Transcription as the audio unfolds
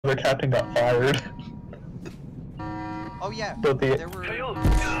the captain got fired. Oh yeah, But there were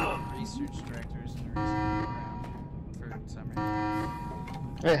research directors in the research program for some reason.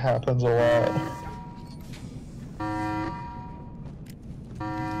 It happens a lot.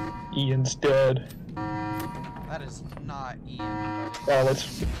 Ian's dead. That is not Ian, buddy. Oh,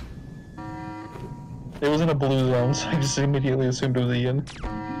 that's... It was in a blue zone, so I just immediately assumed it was Ian.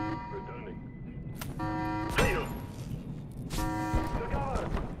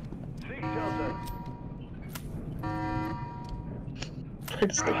 I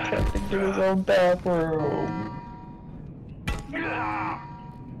just the captain to his own bathroom.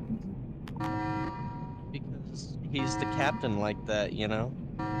 Because he's the captain like that, you know?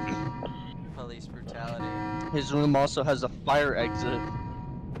 Police brutality. His room also has a fire exit.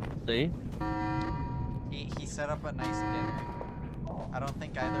 See? He set up a nice dinner. I don't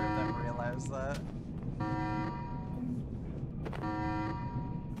think either of them realized that.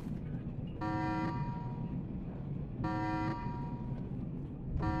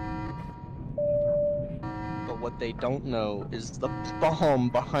 But what they don't know is the bomb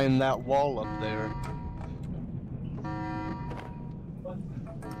behind that wall up there.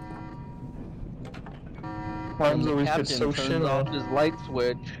 When the captain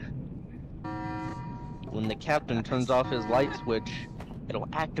turns off his light switch, it'll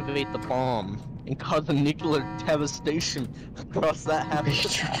activate the bomb and cause a nuclear devastation across that half of the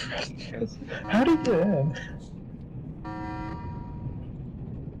population. How did you get in?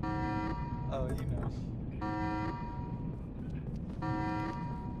 Oh, you know.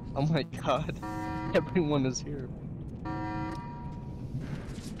 Oh my god, everyone is here.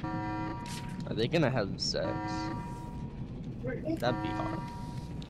 Are they gonna have sex? That'd be hot.